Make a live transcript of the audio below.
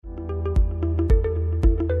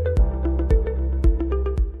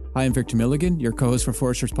Hi, I'm Victor Milligan, your co-host for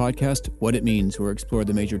Forrester's podcast, What It Means, where we explore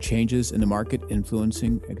the major changes in the market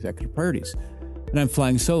influencing executive priorities. And I'm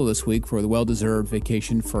flying solo this week for the well-deserved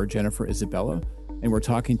vacation for Jennifer Isabella. And we're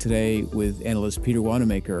talking today with Analyst Peter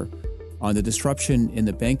Wannemacher on the disruption in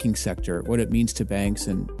the banking sector, what it means to banks,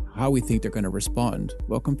 and how we think they're going to respond.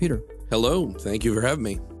 Welcome, Peter. Hello. Thank you for having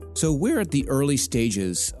me. So we're at the early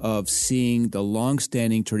stages of seeing the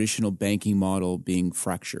long-standing traditional banking model being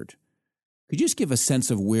fractured. Could you just give a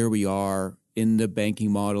sense of where we are in the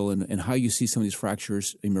banking model and how you see some of these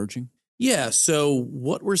fractures emerging? Yeah, so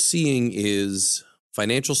what we're seeing is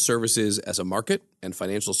financial services as a market and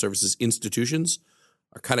financial services institutions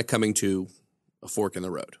are kind of coming to a fork in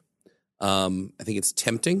the road. I think it's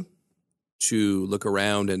tempting to look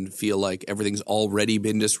around and feel like everything's already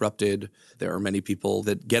been disrupted. There are many people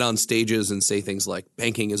that get on stages and say things like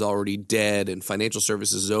banking is already dead and financial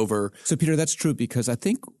services is over. So, Peter, that's true because I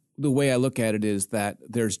think the way I look at it is that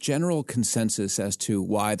there's general consensus as to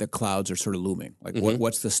why the clouds are sort of looming. Like,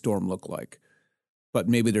 what's the storm look like? But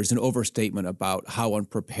maybe there's an overstatement about how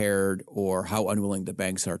unprepared or how unwilling the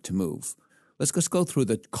banks are to move. Let's just go through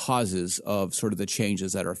the causes of sort of the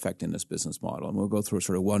changes that are affecting this business model. And we'll go through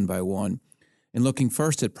sort of one by one. And looking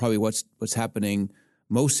first at probably what's happening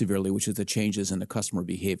most severely, which is the changes in the customer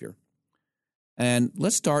behavior. And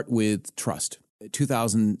let's start with trust.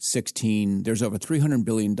 2016, there's over $300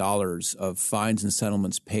 billion of fines and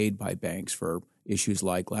settlements paid by banks for issues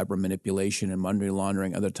like labor manipulation and money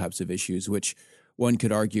laundering, other types of issues, which one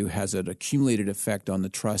could argue has an accumulated effect on the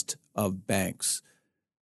trust of banks.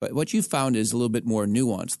 But what you found is a little bit more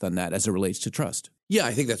nuanced than that as it relates to trust. Yeah,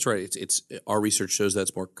 I think that's right. It's our research shows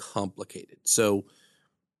that's more complicated. So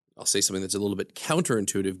I'll say something that's a little bit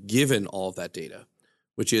counterintuitive given all of that data,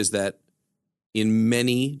 which is that in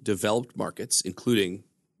many developed markets, including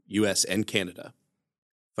U.S. and Canada,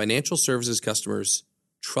 financial services customers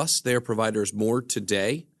trust their providers more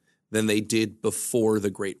today than they did before the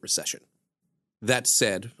Great Recession. That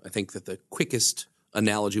said, I think that the quickest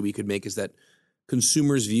analogy we could make is that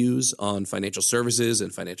consumers' views on financial services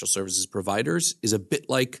and financial services providers is a bit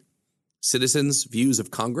like citizens' views of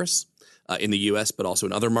Congress in the U.S., but also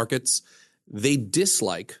in other markets. They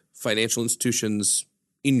dislike financial institutions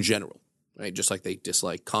in general. Right, just like they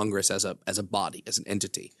dislike Congress as a body, as an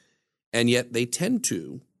entity. And yet they tend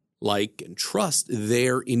to like and trust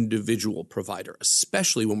their individual provider,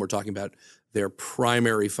 especially when we're talking about their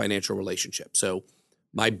primary financial relationship. So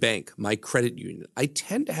my bank, my credit union, I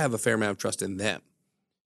tend to have a fair amount of trust in them.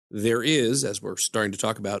 There is, as we're starting to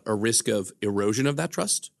talk about, a risk of erosion of that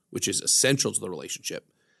trust, which is essential to the relationship.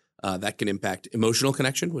 That can impact emotional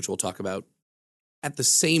connection, which we'll talk about. At the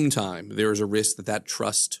same time, there is a risk that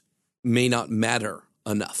trust may not matter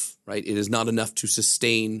enough, right? It is not enough to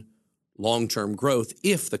sustain long-term growth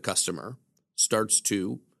if the customer starts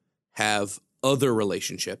to have other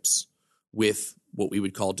relationships with what we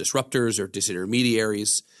would call disruptors or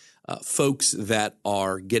disintermediaries, folks that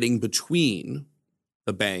are getting between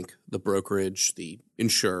the bank, the brokerage, the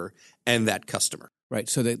insurer, and that customer. Right.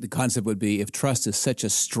 So the concept would be if trust is such a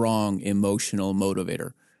strong emotional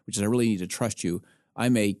motivator, which is I really need to trust you, I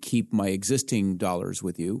may keep my existing dollars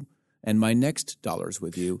with you and my next dollars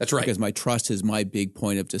with you. That's right. Because my trust is my big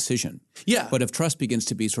point of decision. Yeah. But if trust begins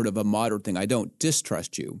to be sort of a moderate thing, I don't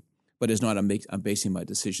distrust you, but it's not I'm basing my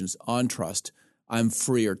decisions on trust, I'm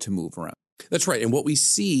freer to move around. That's right. And what we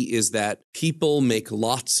see is that people make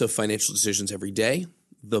lots of financial decisions every day.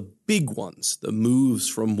 The big ones, the moves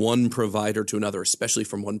from one provider to another, especially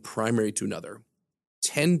from one primary to another,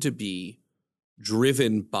 tend to be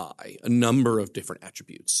driven by a number of different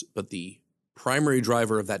attributes. But the primary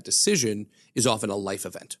driver of that decision is often a life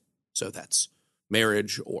event. So that's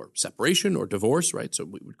marriage or separation or divorce, right? So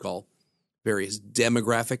we would call various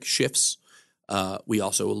demographic shifts. We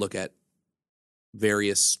also look at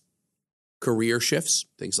various career shifts,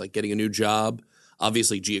 things like getting a new job,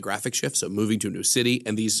 obviously geographic shifts, so moving to a new city,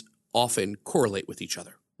 and these often correlate with each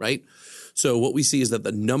other, right? So what we see is that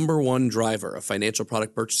the number one driver of financial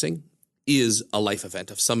product purchasing is a life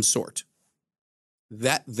event of some sort.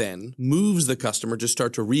 That then moves the customer to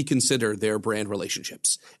start to reconsider their brand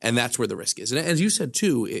relationships. And that's where the risk is. And as you said,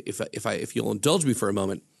 too, if you'll indulge me for a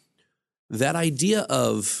moment, that idea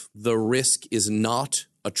of the risk is not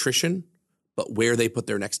attrition, but where they put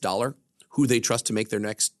their next dollar, who they trust to make their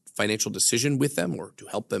next financial decision with them or to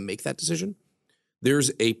help them make that decision. There's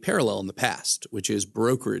a parallel in the past, which is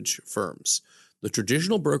brokerage firms. The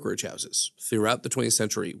traditional brokerage houses throughout the 20th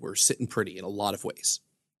century were sitting pretty in a lot of ways.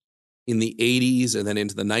 In the 80s and then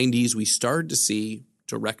into the 90s, we started to see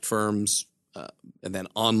direct firms and then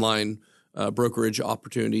online brokerage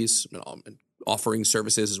opportunities, offering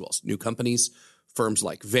services as well as new companies firms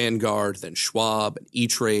like Vanguard, then Schwab, and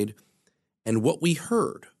E-Trade. And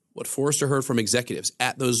what Forrester heard from executives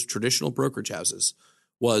at those traditional brokerage houses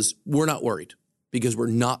was, we're not worried because we're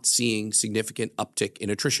not seeing significant uptick in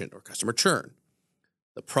attrition or customer churn.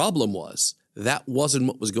 The problem was that wasn't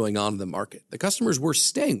what was going on in the market. The customers were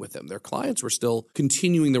staying with them. Their clients were still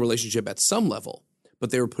continuing the relationship at some level,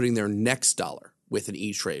 but they were putting their next dollar with an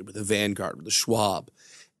E-Trade, with a Vanguard, with a Schwab.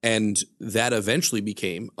 And that eventually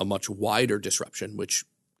became a much wider disruption, which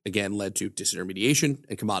again led to disintermediation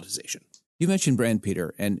and commoditization. You mentioned brand,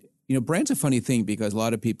 Peter, and brand's a funny thing because a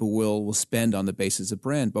lot of people will spend on the basis of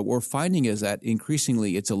brand, but what we're finding is that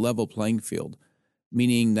increasingly it's a level playing field,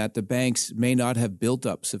 meaning that the banks may not have built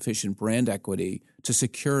up sufficient brand equity to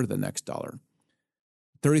secure the next dollar.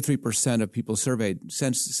 33% of people surveyed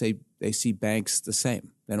say they see banks the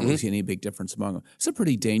same. They don't really see any big difference among them. It's a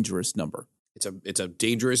pretty dangerous number. It's a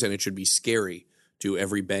dangerous, and it should be scary to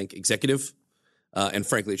every bank executive. And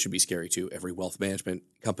frankly, it should be scary to every wealth management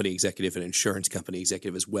company executive and insurance company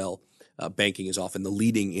executive as well. Banking is often the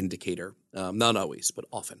leading indicator. Not always, but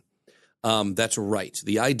often. That's right.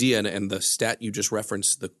 The idea and the stat you just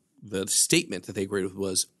referenced, the statement that they agreed with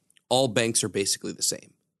was all banks are basically the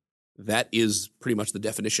same. That is pretty much the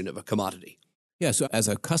definition of a commodity. Yeah, so as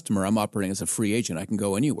a customer, I'm operating as a free agent. I can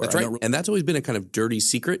go anywhere. That's right. And that's always been a kind of dirty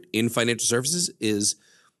secret in financial services is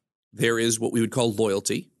there is what we would call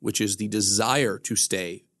loyalty, which is the desire to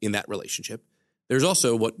stay in that relationship. There's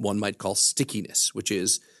also what one might call stickiness, which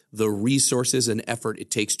is the resources and effort it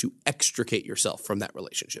takes to extricate yourself from that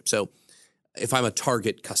relationship. So if I'm a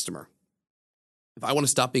Target customer, if I want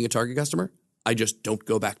to stop being a Target customer, I just don't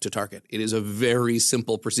go back to Target. It is a very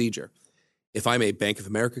simple procedure. If I'm a Bank of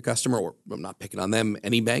America customer, or I'm not picking on them,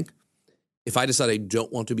 any bank, if I decide I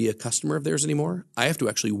don't want to be a customer of theirs anymore, I have to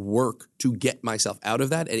actually work to get myself out of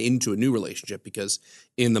that and into a new relationship because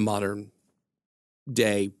in the modern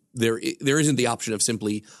day, there isn't the option of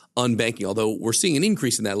simply unbanking, although we're seeing an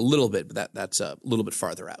increase in that a little bit, but that's a little bit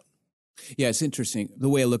farther out. Yeah, it's interesting. The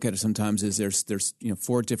way I look at it sometimes is there's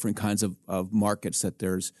four different kinds of markets that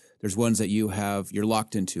there's ones that you're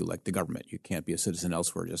locked into, like the government. You can't be a citizen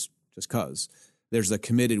elsewhere just because. There's the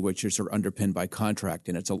committed, which is sort of underpinned by contract,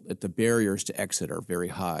 and the barriers to exit are very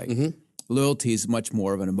high. Mm-hmm. Loyalty is much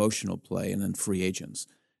more of an emotional play, and then free agents.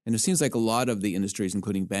 And it seems like a lot of the industries,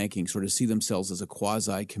 including banking, sort of see themselves as a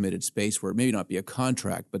quasi-committed space where it may not be a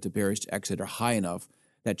contract, but the barriers to exit are high enough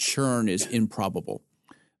that churn is improbable,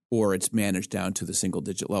 or it's managed down to the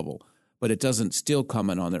single-digit level. But it doesn't still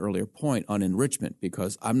comment on the earlier point on enrichment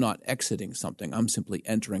because I'm not exiting something. I'm simply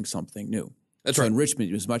entering something new. That's so right.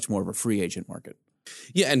 Enrichment is much more of a free agent market.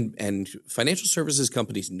 Yeah, and financial services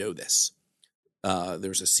companies know this.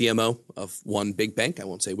 There's a CMO of one big bank, I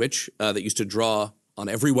won't say which, that used to draw on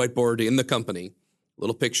every whiteboard in the company a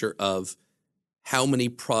little picture of how many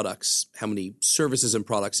products, how many services and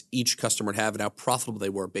products each customer would have and how profitable they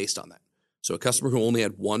were based on that. So a customer who only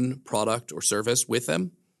had one product or service with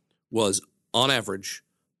them was, on average,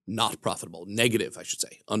 not profitable. Negative, I should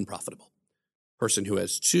say, unprofitable. Person who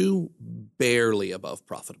has two, barely above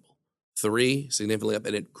profitable. Three, significantly up,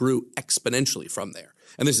 and it grew exponentially from there.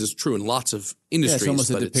 And this is true in lots of industries. Yeah, it's almost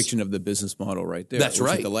a depiction of the business model right there. That's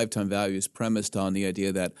right. Like the lifetime value is premised on the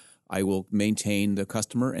idea that I will maintain the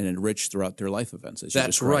customer and enrich throughout their life events.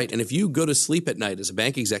 That's right. And if you go to sleep at night as a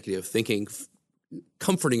bank executive thinking,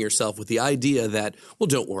 comforting yourself with the idea that, well,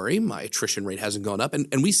 don't worry, my attrition rate hasn't gone up.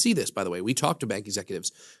 And we see this, by the way. We talk to bank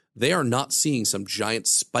executives. They are not seeing some giant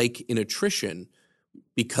spike in attrition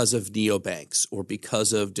because of neobanks or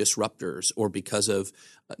because of disruptors or because of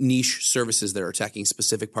niche services that are attacking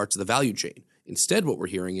specific parts of the value chain. Instead, what we're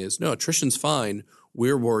hearing is, no, attrition's fine.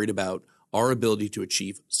 We're worried about our ability to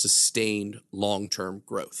achieve sustained long-term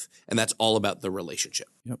growth. And that's all about the relationship.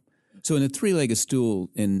 Yep. So in the three-legged stool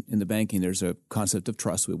in the banking, there's a concept of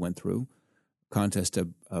trust we went through, contest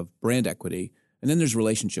of brand equity, and then there's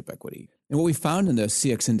relationship equity. And what we found in the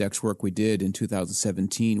CX Index work we did in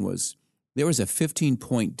 2017 was there was a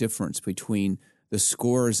 15-point difference between the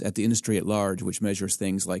scores at the industry at large, which measures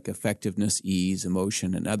things like effectiveness, ease,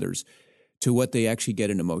 emotion, and others, to what they actually get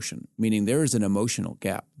in emotion, meaning there is an emotional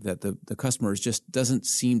gap that the customer just doesn't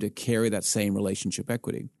seem to carry that same relationship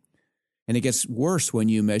equity. And it gets worse when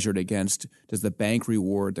you measure it against, does the bank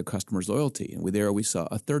reward the customer's loyalty? And we saw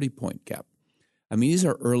a 30-point gap. I mean, these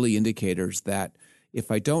are early indicators that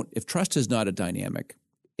if trust is not a dynamic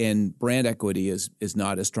and brand equity is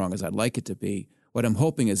not as strong as I'd like it to be, what I'm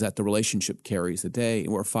hoping is that the relationship carries the day. And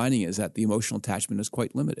what we're finding is that the emotional attachment is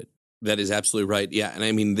quite limited. That is absolutely right. Yeah. And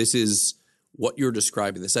I mean, this is what you're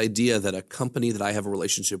describing, this idea that a company that I have a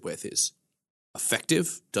relationship with is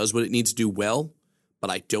effective, does what it needs to do well, but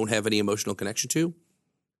I don't have any emotional connection to,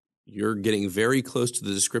 you're getting very close to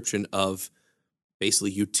the description of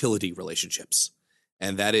basically utility relationships.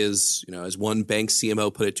 And that is, as one bank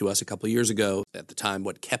CMO put it to us a couple of years ago, at the time,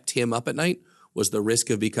 what kept him up at night was the risk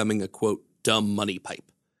of becoming a, quote, dumb money pipe.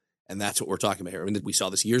 And that's what we're talking about here. I mean, we saw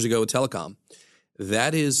this years ago with telecom.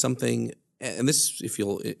 That is something, and this, if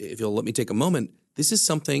you'll let me take a moment, this is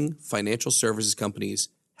something financial services companies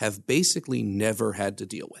have basically never had to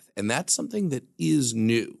deal with. And that's something that is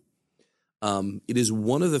new. It is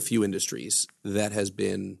one of the few industries that has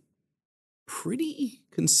been pretty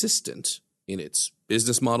consistent in its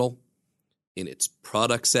business model, in its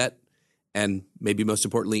product set, and maybe most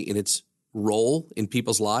importantly, in its role in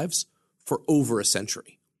people's lives for over a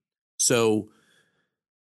century. So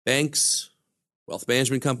banks, wealth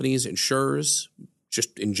management companies, insurers,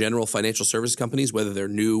 just in general financial services companies, whether they're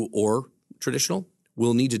new or traditional,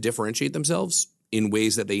 will need to differentiate themselves in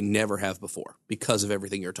ways that they never have before because of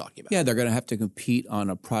everything you're talking about. Yeah, they're going to have to compete on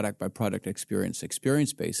a product-by-product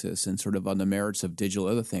experience basis and sort of on the merits of digital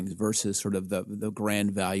other things versus sort of the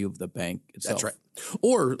grand value of the bank itself. That's right.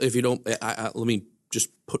 Or if you don't, let me just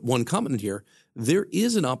put one comment in here. There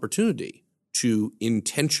is an opportunity to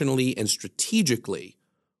intentionally and strategically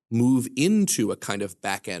move into a kind of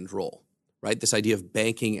back-end role, right? This idea of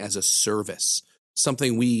banking as a service.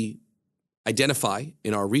 Something we identify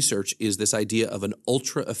in our research is this idea of an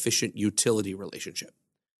ultra-efficient utility relationship.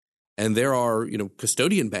 And there are,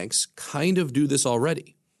 custodian banks kind of do this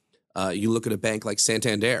already. You look at a bank like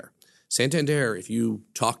Santander. Santander, if you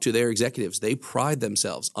talk to their executives, they pride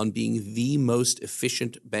themselves on being the most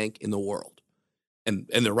efficient bank in the world. And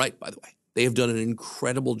they're right, by the way. They have done an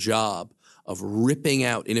incredible job of ripping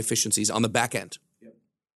out inefficiencies on the back end. Yep.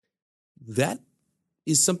 That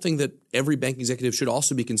is something that every bank executive should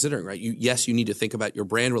also be considering, right? Yes, you need to think about your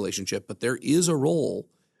brand relationship, but there is a role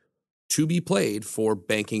to be played for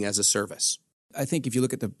banking as a service. I think if you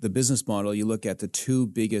look at the business model, you look at the two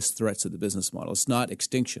biggest threats of the business model. It's not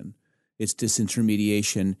extinction, it's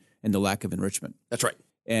disintermediation and the lack of enrichment. That's right.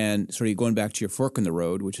 And sort of going back to your fork in the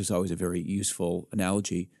road, which is always a very useful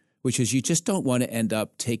analogy, which is you just don't want to end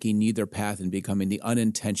up taking neither path and becoming the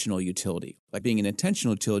unintentional utility. Like being an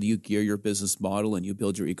intentional utility, you gear your business model and you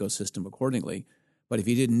build your ecosystem accordingly. But if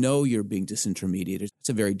you didn't know you're being disintermediated, it's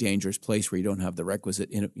a very dangerous place where you don't have the requisite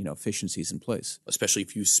efficiencies in place. Especially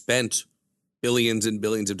if you spent billions and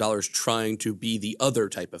billions of dollars trying to be the other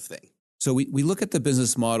type of thing. So we look at the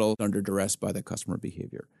business model under duress by the customer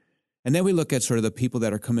behavior. And then we look at sort of the people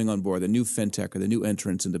that are coming on board, the new fintech or the new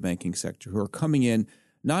entrants in the banking sector who are coming in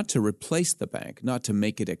not to replace the bank, not to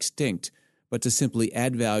make it extinct, but to simply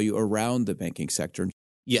add value around the banking sector.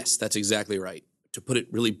 Yes, that's exactly right. To put it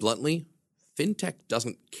really bluntly, fintech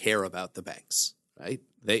doesn't care about the banks, right?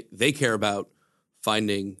 They care about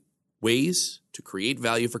finding ways to create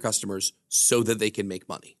value for customers so that they can make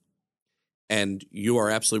money. And you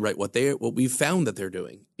are absolutely right. What we've found that they're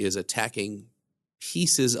doing is attacking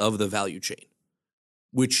pieces of the value chain,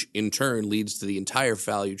 which in turn leads to the entire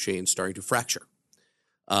value chain starting to fracture.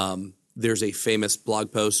 There's a famous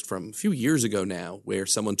blog post from a few years ago now where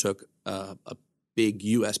someone took a big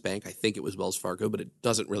U.S. bank, I think it was Wells Fargo, but it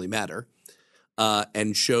doesn't really matter,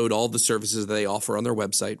 and showed all the services that they offer on their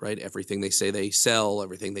website, right? Everything they say they sell,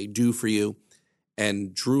 everything they do for you,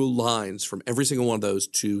 and drew lines from every single one of those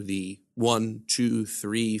to the 1, 2,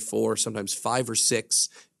 3, 4, sometimes 5 or 6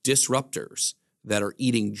 disruptors that are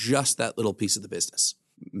eating just that little piece of the business.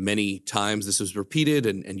 Many times this was repeated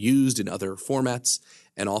and used in other formats,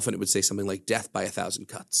 and often it would say something like death by 1,000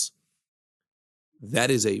 cuts.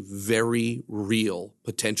 That is a very real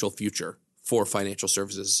potential future for financial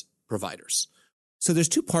services providers. So there's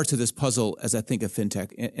two parts of this puzzle as I think of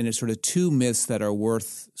fintech, and it's sort of two myths that are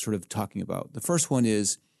worth sort of talking about. The first one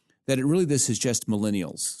is that this is just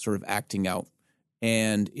millennials sort of acting out,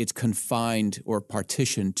 and it's confined or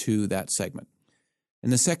partitioned to that segment.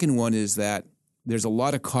 And the second one is that there's a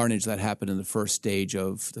lot of carnage that happened in the first stage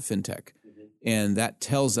of the fintech. Mm-hmm. And that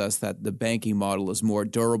tells us that the banking model is more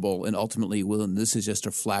durable and ultimately this is just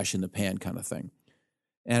a flash in the pan kind of thing.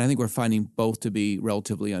 And I think we're finding both to be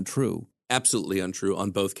relatively untrue. Absolutely untrue on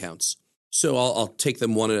both counts. So I'll take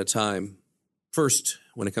them one at a time. First,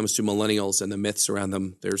 when it comes to millennials and the myths around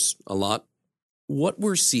them, there's a lot. What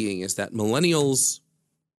we're seeing is that millennials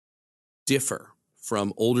differ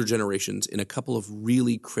from older generations in a couple of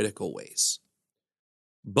really critical ways.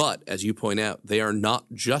 But as you point out, they are not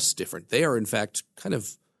just different. They are, in fact, kind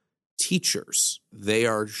of teachers. They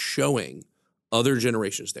are showing other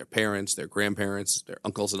generations, their parents, their grandparents, their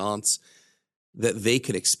uncles and aunts, that they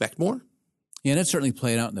can expect more. Yeah, and it's certainly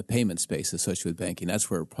playing out in the payment space associated with banking.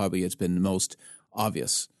 That's where probably it's been most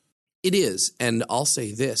obvious. It is. And I'll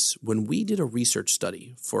say this. When we did a research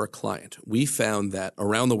study for a client, we found that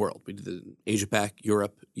around the world, we did it in Asia-Pac,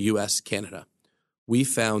 Europe, US, Canada, we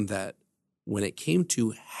found that when it came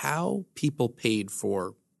to how people paid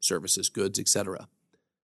for services, goods, etc.,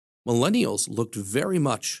 millennials looked very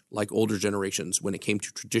much like older generations when it came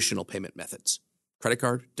to traditional payment methods, credit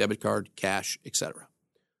card, debit card, cash, etc.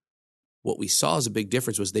 What we saw as a big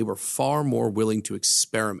difference was they were far more willing to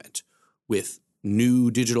experiment with new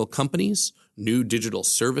digital companies, new digital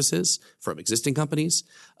services from existing companies.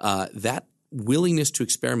 That willingness to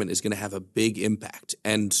experiment is going to have a big impact.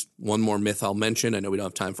 And one more myth I'll mention, I know we don't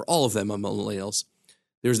have time for all of them on millennials,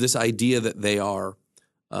 there's this idea that they are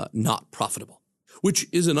not profitable, which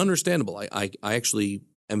isn't understandable. I actually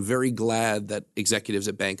am very glad that executives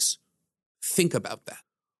at banks think about that.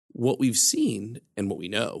 What we've seen and what we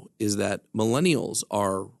know is that millennials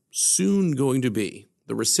are soon going to be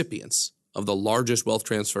the recipients of the largest wealth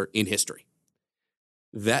transfer in history.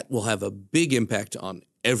 That will have a big impact on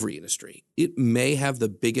every industry. It may have the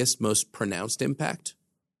biggest, most pronounced impact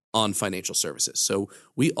on financial services. So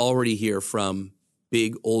we already hear from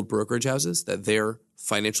big old brokerage houses that their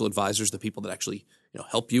financial advisors, the people that actually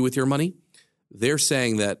help you with your money, they're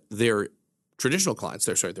saying that their traditional clients,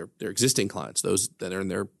 their existing clients, those that are in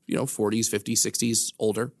their 40s, 50s, 60s,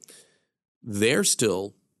 older, they're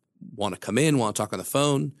still want to come in, want to talk on the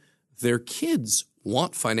phone. Their kids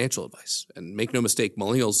want financial advice. And make no mistake,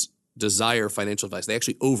 millennials desire financial advice. They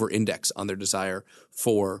actually over-index on their desire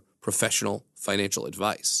for professional financial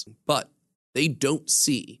advice. But they don't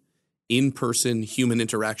see in-person human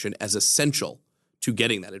interaction as essential to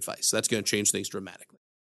getting that advice. So that's going to change things dramatically.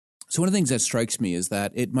 So one of the things that strikes me is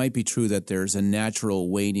that it might be true that there's a natural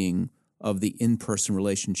waning of the in-person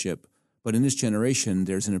relationship, but in this generation,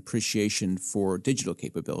 there's an appreciation for digital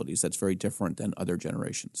capabilities that's very different than other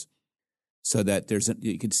generations. So that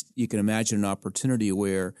you can imagine an opportunity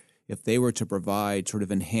where if they were to provide sort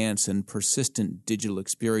of enhanced and persistent digital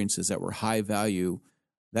experiences that were high value,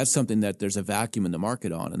 that's something that there's a vacuum in the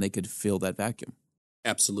market on, and they could fill that vacuum.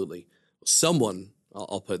 Absolutely. Someone,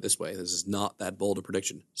 I'll put it this way, this is not that bold a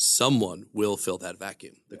prediction, someone will fill that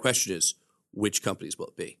vacuum. The question is, which companies will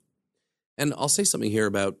it be? And I'll say something here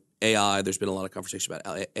about AI. There's been a lot of conversation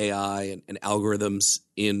about AI and algorithms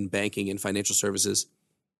in banking and financial services.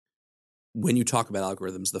 When you talk about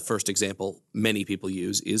algorithms, the first example many people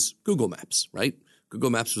use is Google Maps, right? Google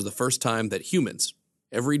Maps was the first time that humans,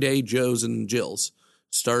 everyday Joes and Jills,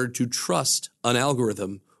 started to trust an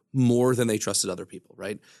algorithm more than they trusted other people,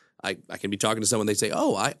 right? I can be talking to someone, they say,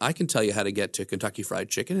 oh, I can tell you how to get to Kentucky Fried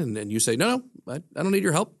Chicken. And you say, no, I don't need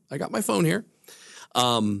your help. I got my phone here.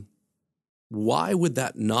 Why would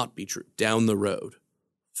that not be true down the road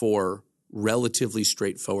for relatively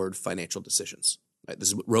straightforward financial decisions? Right? This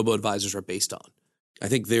is what robo-advisors are based on. I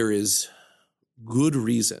think there is good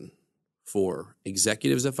reason for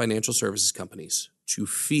executives at financial services companies to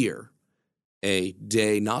fear a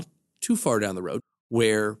day not too far down the road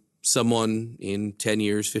where someone in 10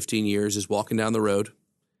 years, 15 years is walking down the road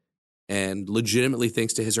and legitimately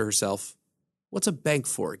thinks to his or herself, what's a bank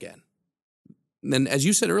for again? And then, as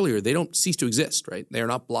you said earlier, they don't cease to exist, right? They are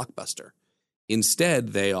not Blockbuster. Instead,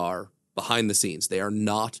 they are behind the scenes. They are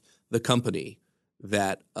not the company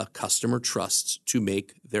that a customer trusts to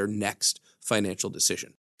make their next financial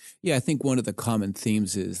decision. Yeah, I think one of the common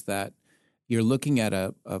themes is that you're looking at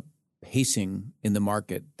a pacing in the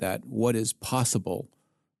market that what is possible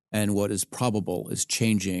and what is probable is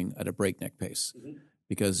changing at a breakneck pace,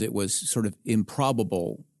 because it was sort of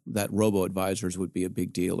improbable that robo-advisors would be a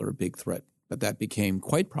big deal or a big threat, but that became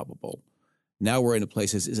quite probable. Now we're in a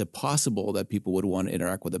place, is it possible that people would want to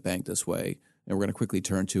interact with a bank this way? And we're going to quickly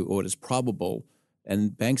turn to, it is probable.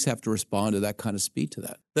 And banks have to respond to that kind of speed to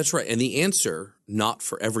that. That's right. And the answer, not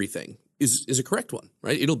for everything, is a correct one,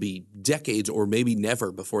 right? It'll be decades or maybe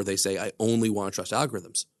never before they say, I only want to trust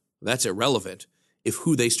algorithms. That's irrelevant if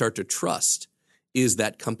who they start to trust is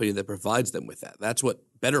that company that provides them with that. That's what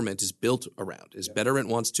Betterment is built around, is Betterment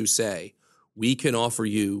wants to say, we can offer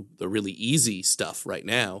you the really easy stuff right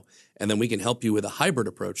now, and then we can help you with a hybrid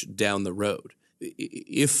approach down the road.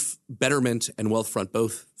 If Betterment and Wealthfront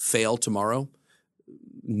both fail tomorrow,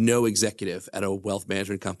 no executive at a wealth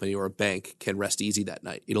management company or a bank can rest easy that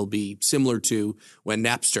night. It'll be similar to when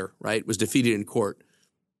Napster, right, was defeated in court.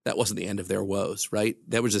 That wasn't the end of their woes, right?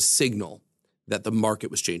 That was a signal that the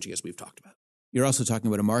market was changing, as we've talked about. You're also talking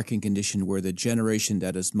about a market condition where the generation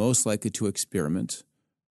that is most likely to experiment,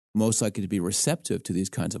 most likely to be receptive to these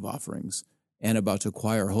kinds of offerings, and about to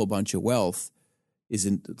acquire a whole bunch of wealth is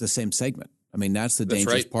in the same segment. I mean, that's the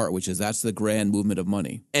dangerous part, which is that's the grand movement of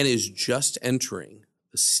money. And is just entering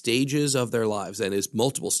the stages of their lives, and is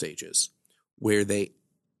multiple stages, where they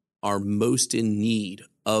are most in need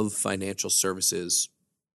of financial services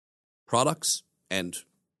products and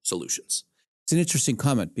solutions. It's an interesting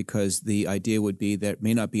comment because the idea would be that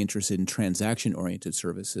may not be interested in transaction-oriented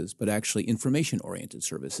services, but actually information-oriented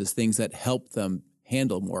services, things that help them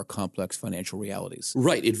handle more complex financial realities.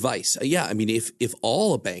 Right, advice. Yeah, I mean, if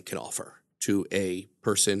all a bank can offer to a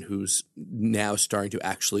person who's now starting to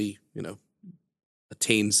actually,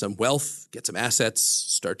 attain some wealth, get some assets,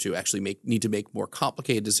 start to actually need to make more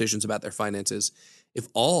complicated decisions about their finances, if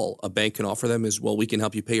all a bank can offer them is, well, we can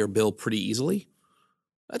help you pay your bill pretty easily,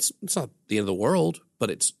 it's not the end of the world, but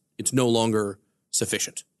it's no longer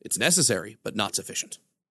sufficient. It's necessary, but not sufficient.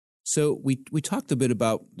 So we talked a bit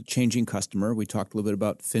about the changing customer. We talked a little bit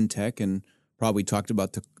about fintech and probably talked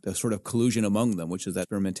about the sort of collusion among them, which is that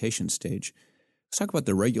experimentation stage. Let's talk about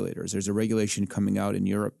the regulators. There's a regulation coming out in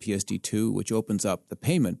Europe, PSD2, which opens up the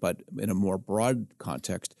payment, but in a more broad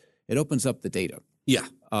context, it opens up the data. Yeah.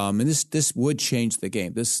 And this would change the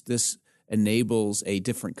game. This enables a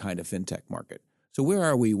different kind of fintech market. So where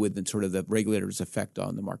are we with the regulators' effect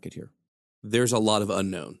on the market here? There's a lot of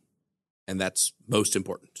unknown, and that's most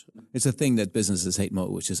important. It's a thing that businesses hate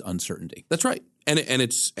most, which is uncertainty. That's right, and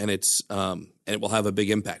it will have a big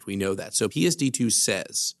impact. We know that. So PSD2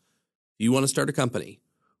 says you want to start a company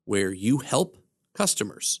where you help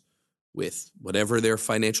customers with whatever their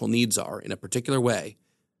financial needs are in a particular way,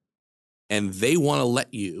 and they want to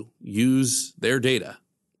let you use their data,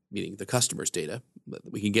 meaning the customer's data.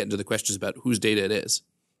 We can get into the questions about whose data it is.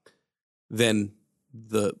 Then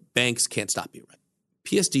the banks can't stop you. Right?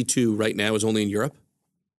 PSD2 right now is only in Europe,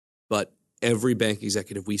 but every bank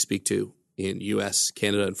executive we speak to in US,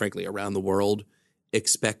 Canada, and frankly around the world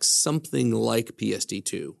expects something like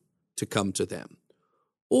PSD2 to come to them.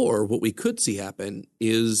 Or what we could see happen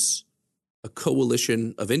is a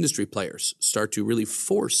coalition of industry players start to really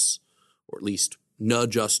force, or at least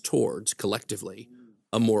nudge us towards collectively,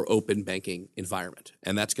 a more open banking environment.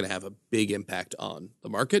 And that's going to have a big impact on the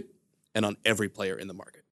market and on every player in the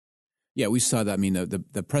market. Yeah, we saw that. I mean,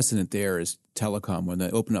 the precedent there is telecom. When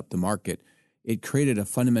they opened up the market, it created a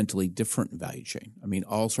fundamentally different value chain. I mean,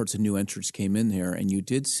 all sorts of new entrants came in there, and you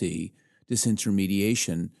did see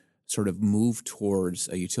disintermediation sort of move towards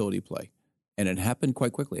a utility play. And it happened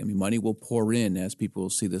quite quickly. I mean, money will pour in as people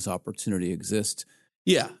see this opportunity exist.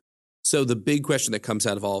 Yeah. So the big question that comes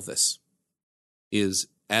out of all of this is,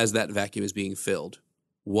 as that vacuum is being filled,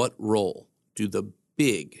 what role do the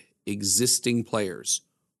big existing players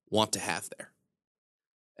want to have there?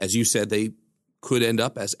 As you said, they could end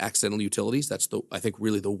up as accidental utilities. That's I think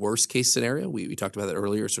really the worst case scenario. We talked about that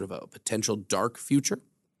earlier, sort of a potential dark future.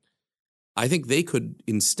 I think they could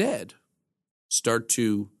instead start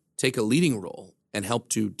to take a leading role and help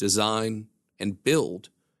to design and build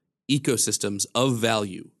ecosystems of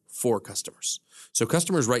value for customers. So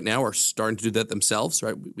customers right now are starting to do that themselves,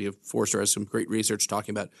 right? We have Forrester has some great research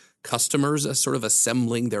talking about customers as sort of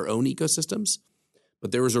assembling their own ecosystems.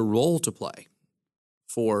 But there is a role to play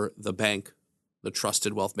for the bank, the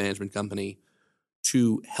trusted wealth management company,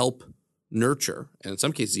 to help nurture, and in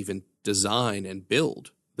some cases even design and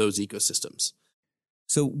build those ecosystems.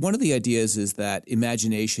 So one of the ideas is that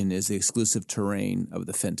imagination is the exclusive terrain of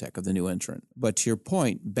the fintech, of the new entrant. But to your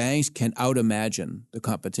point, banks can out-imagine the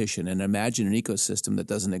competition and imagine an ecosystem that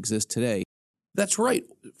doesn't exist today. That's right.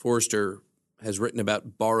 Forrester has written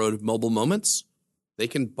about borrowed mobile moments. They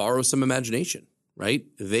can borrow some imagination, right?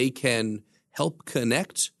 They can help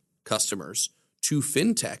connect customers to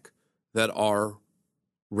fintech that are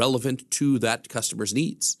relevant to that customer's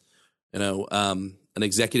needs. An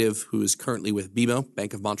executive who is currently with BMO,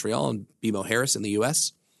 Bank of Montreal, and BMO Harris in the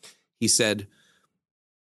U.S., he said,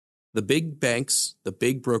 the big banks, the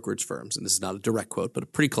big brokerage firms, and this is not a direct quote,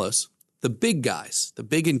 but pretty close, the big guys, the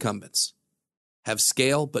big incumbents, have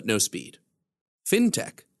scale but no speed.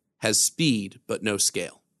 Fintech has speed but no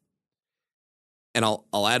scale. And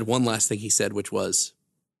I'll add one last thing he said, which was,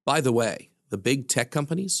 by the way, the big tech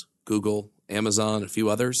companies, Google, Amazon, a few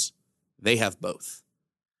others, they have both.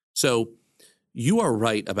 So you are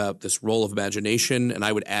right about this role of imagination, and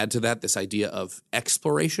I would add to that this idea of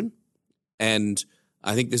exploration. And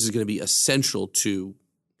I think this is going to be essential to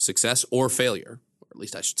success or failure, or at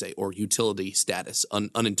least I should say, or utility status,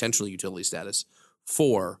 unintentional utility status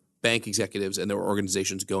for bank executives and their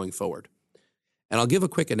organizations going forward. And I'll give a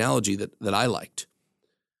quick analogy that I liked.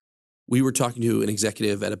 We were talking to an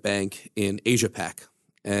executive at a bank in Asia Pac,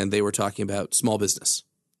 and they were talking about small business.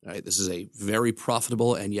 Right? This is a very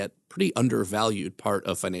profitable and yet pretty undervalued part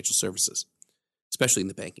of financial services, especially in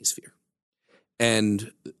the banking sphere.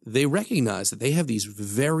 And they recognize that they have these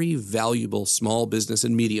very valuable small business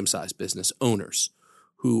and medium-sized business owners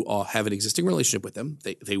who have an existing relationship with them.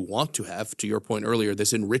 They want to have, to your point earlier,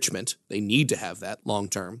 this enrichment. They need to have that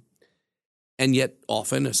long-term. And yet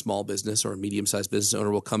often a small business or a medium-sized business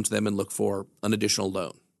owner will come to them and look for an additional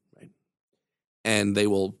loan, right? And they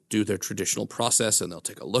will do their traditional process and they'll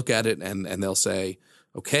take a look at it and they'll say,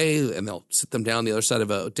 okay, and they'll sit them down on the other side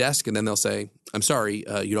of a desk and then they'll say, I'm sorry,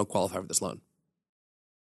 you don't qualify for this loan.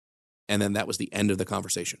 And then that was the end of the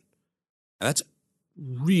conversation. And that's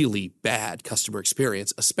really bad customer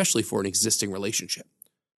experience, especially for an existing relationship.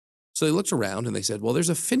 So they looked around and they said, well, there's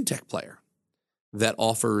a fintech player that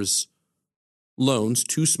offers loans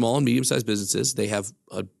to small and medium-sized businesses. They have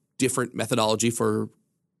a different methodology for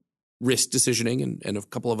risk decisioning and a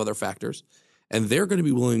couple of other factors. And they're going to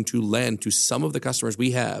be willing to lend to some of the customers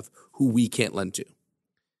we have who we can't lend to.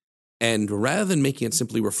 And rather than making it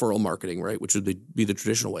simply referral marketing, right, which would be the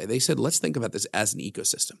traditional way, they said, let's think about this as an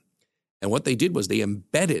ecosystem. And what they did was they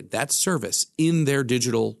embedded that service in their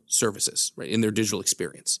digital services, right, in their digital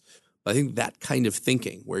experience. But I think that kind of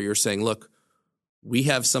thinking where you're saying, look, we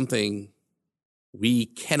have something we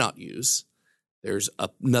cannot use. There's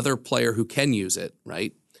another player who can use it,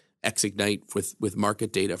 right? Xignite with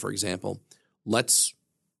market data, for example. Let's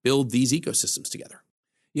build these ecosystems together.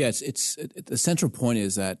 Yeah, it's the central point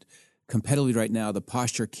is that competitively right now, the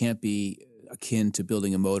posture can't be akin to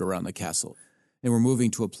building a moat around the castle. And we're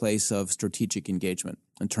moving to a place of strategic engagement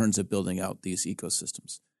in terms of building out these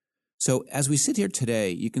ecosystems. So as we sit here today,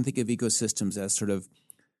 you can think of ecosystems as sort of,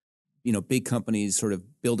 big companies sort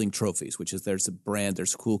of building trophies, which is there's a brand,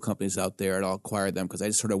 there's cool companies out there, and I'll acquire them because I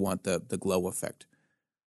just sort of want the glow effect.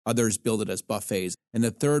 Others build it as buffets. And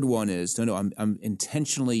the third one is, I'm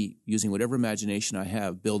intentionally using whatever imagination I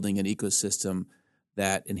have, building an ecosystem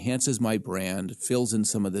that enhances my brand, fills in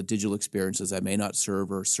some of the digital experiences I may not serve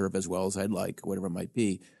as well as I'd like, whatever it might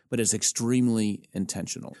be, but it's extremely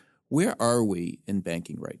intentional. Where are we in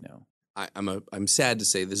banking right now? I'm sad to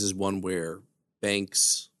say this is one where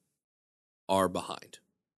banks are behind.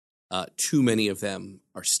 Too many of them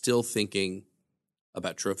are still thinking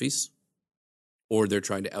about trophies, or they're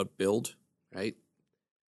trying to outbuild, right?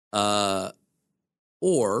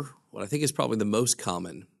 Or what I think is probably the most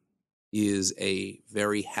common is a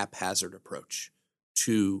very haphazard approach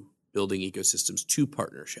to building ecosystems, to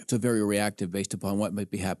partnership. So very reactive based upon what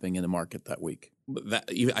might be happening in the market that week.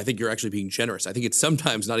 I think you're actually being generous. I think it's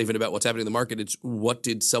sometimes not even about what's happening in the market. It's what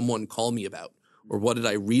did someone call me about, or what did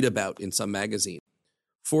I read about in some magazine?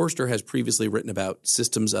 Forrester has previously written about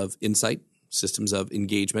systems of insight, systems of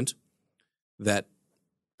engagement that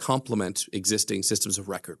complement existing systems of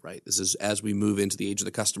record, right? This is as we move into the age of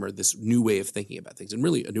the customer, this new way of thinking about things and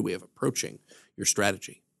really a new way of approaching your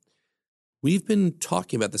strategy. We've been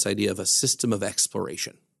talking about this idea of a system of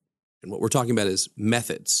exploration. And what we're talking about is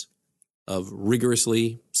methods of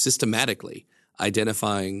rigorously, systematically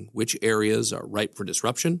identifying which areas are ripe for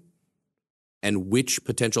disruption and which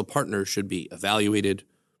potential partners should be evaluated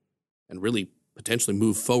and really potentially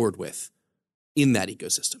move forward with in that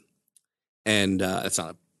ecosystem. And that's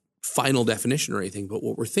not a final definition or anything, but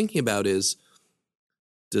what we're thinking about is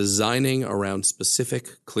designing around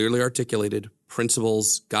specific, clearly articulated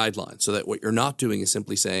principles, guidelines, so that what you're not doing is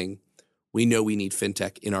simply saying, we know we need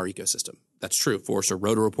fintech in our ecosystem. That's true. Forrester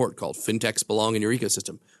wrote a report called Fintechs Belong in Your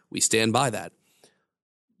Ecosystem. We stand by that.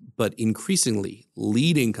 But increasingly,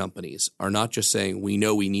 leading companies are not just saying, we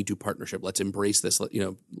know we need to partnership. Let's embrace this.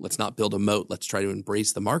 Let's not build a moat. Let's try to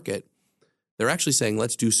embrace the market. They're actually saying,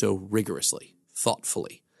 let's do so rigorously,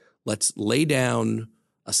 thoughtfully. Let's lay down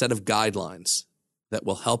a set of guidelines that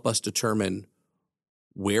will help us determine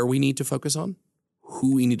where we need to focus on,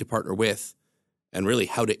 who we need to partner with, and really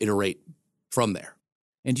how to iterate from there.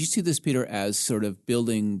 And do you see this, Peter, as sort of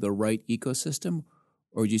building the right ecosystem,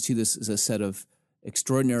 or do you see this as a set of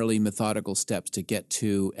extraordinarily methodical steps to get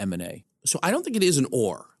to M&A? So I don't think it is an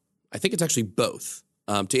or. I think it's actually both.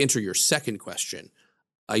 To answer your second question,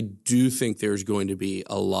 I do think there's going to be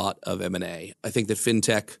a lot of M&A. I think that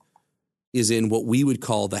fintech is in what we would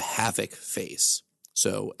call the havoc phase.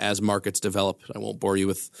 So as markets develop, I won't bore you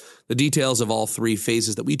with the details of all three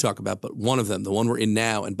phases that we talk about, but one of them, the one we're in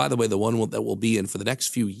now, and by the way, the one that we'll be in for the next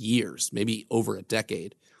few years, maybe over a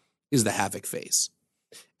decade, is the havoc phase.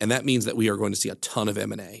 And that means that we are going to see a ton of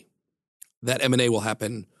M&A. That M&A will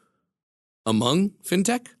happen among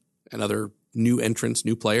fintech and other new entrants,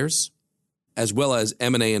 new players, as well as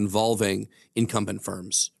M&A involving incumbent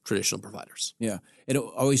firms, traditional providers. Yeah. It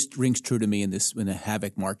always rings true to me in a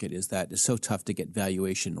havoc market is that it's so tough to get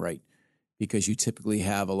valuation right because you typically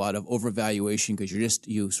have a lot of overvaluation because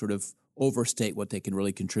you sort of overstate what they can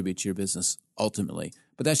really contribute to your business ultimately.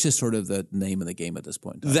 But that's just sort of the name of the game at this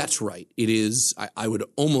point in time. That's right. It is, I would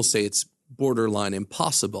almost say it's borderline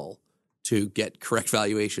impossible to get correct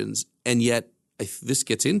valuations. And yet this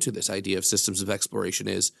gets into this idea of systems of exploration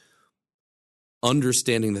is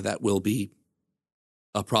understanding that will be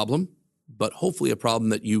a problem, but hopefully a problem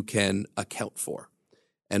that you can account for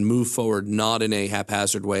and move forward, not in a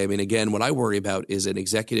haphazard way. I mean, again, what I worry about is an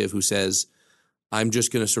executive who says, I'm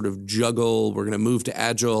just going to sort of juggle, we're going to move to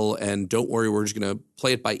agile, and don't worry, we're just going to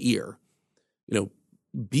play it by ear.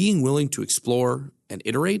 Being willing to explore and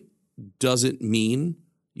iterate doesn't mean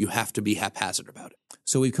you have to be haphazard about it.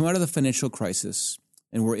 So we've come out of the financial crisis,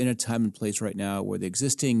 and we're in a time and place right now where the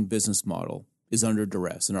existing business model is under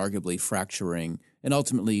duress and arguably fracturing and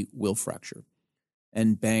ultimately will fracture.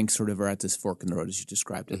 And banks sort of are at this fork in the road, as you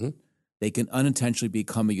described it. Mm-hmm. They can unintentionally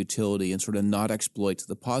become a utility and sort of not exploit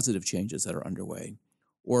the positive changes that are underway,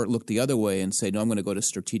 or look the other way and say, no, I'm going to go to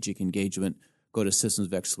strategic engagement, go to systems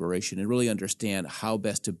of exploration, and really understand how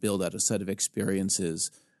best to build out a set of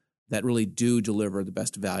experiences that really do deliver the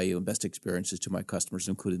best value and best experiences to my customers,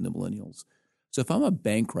 including the millennials. So if I'm a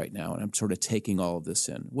bank right now and I'm sort of taking all of this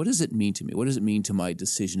in, what does it mean to me? What does it mean to my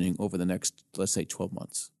decisioning over the next, let's say, 12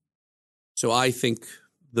 months? So I think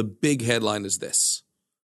the big headline is this.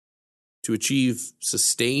 To achieve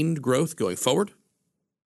sustained growth going forward,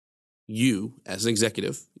 you as an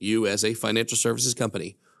executive, you as a financial services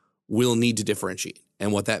company will need to differentiate.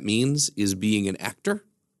 And what that means is being an actor,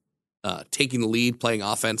 taking the lead, playing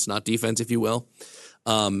offense, not defense, if you will,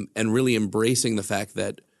 and really embracing the fact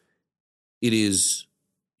that it is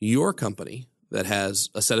your company that has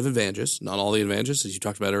a set of advantages, not all the advantages, as you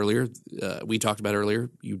talked about earlier. We talked about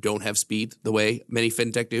earlier, you don't have speed the way many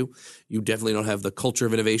fintech do. You definitely don't have the culture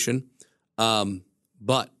of innovation,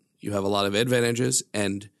 but you have a lot of advantages.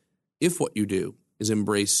 And if what you do is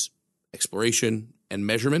embrace exploration and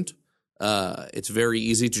measurement, it's very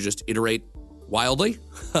easy to just iterate wildly,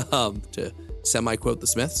 to semi-quote the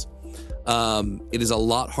Smiths. It is a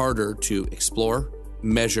lot harder to explore,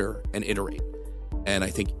 measure, and iterate. And I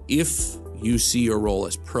think if you see your role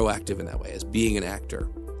as proactive in that way, as being an actor,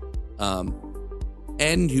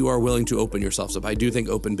 and you are willing to open yourselves up, I do think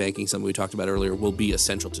open banking, something we talked about earlier, will be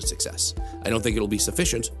essential to success. I don't think it'll be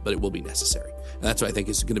sufficient, but it will be necessary. And that's what I think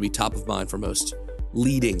is going to be top of mind for most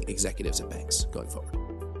leading executives at banks going forward.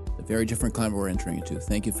 A very different climate we're entering into.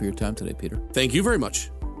 Thank you for your time today, Peter. Thank you very much.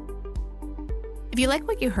 If you like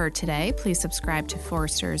what you heard today, please subscribe to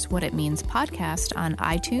Forrester's What It Means podcast on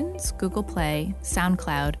iTunes, Google Play,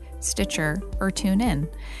 SoundCloud, Stitcher, or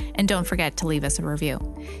TuneIn. And don't forget to leave us a review.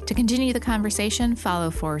 To continue the conversation,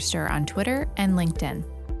 follow Forrester on Twitter and LinkedIn.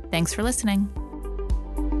 Thanks for listening.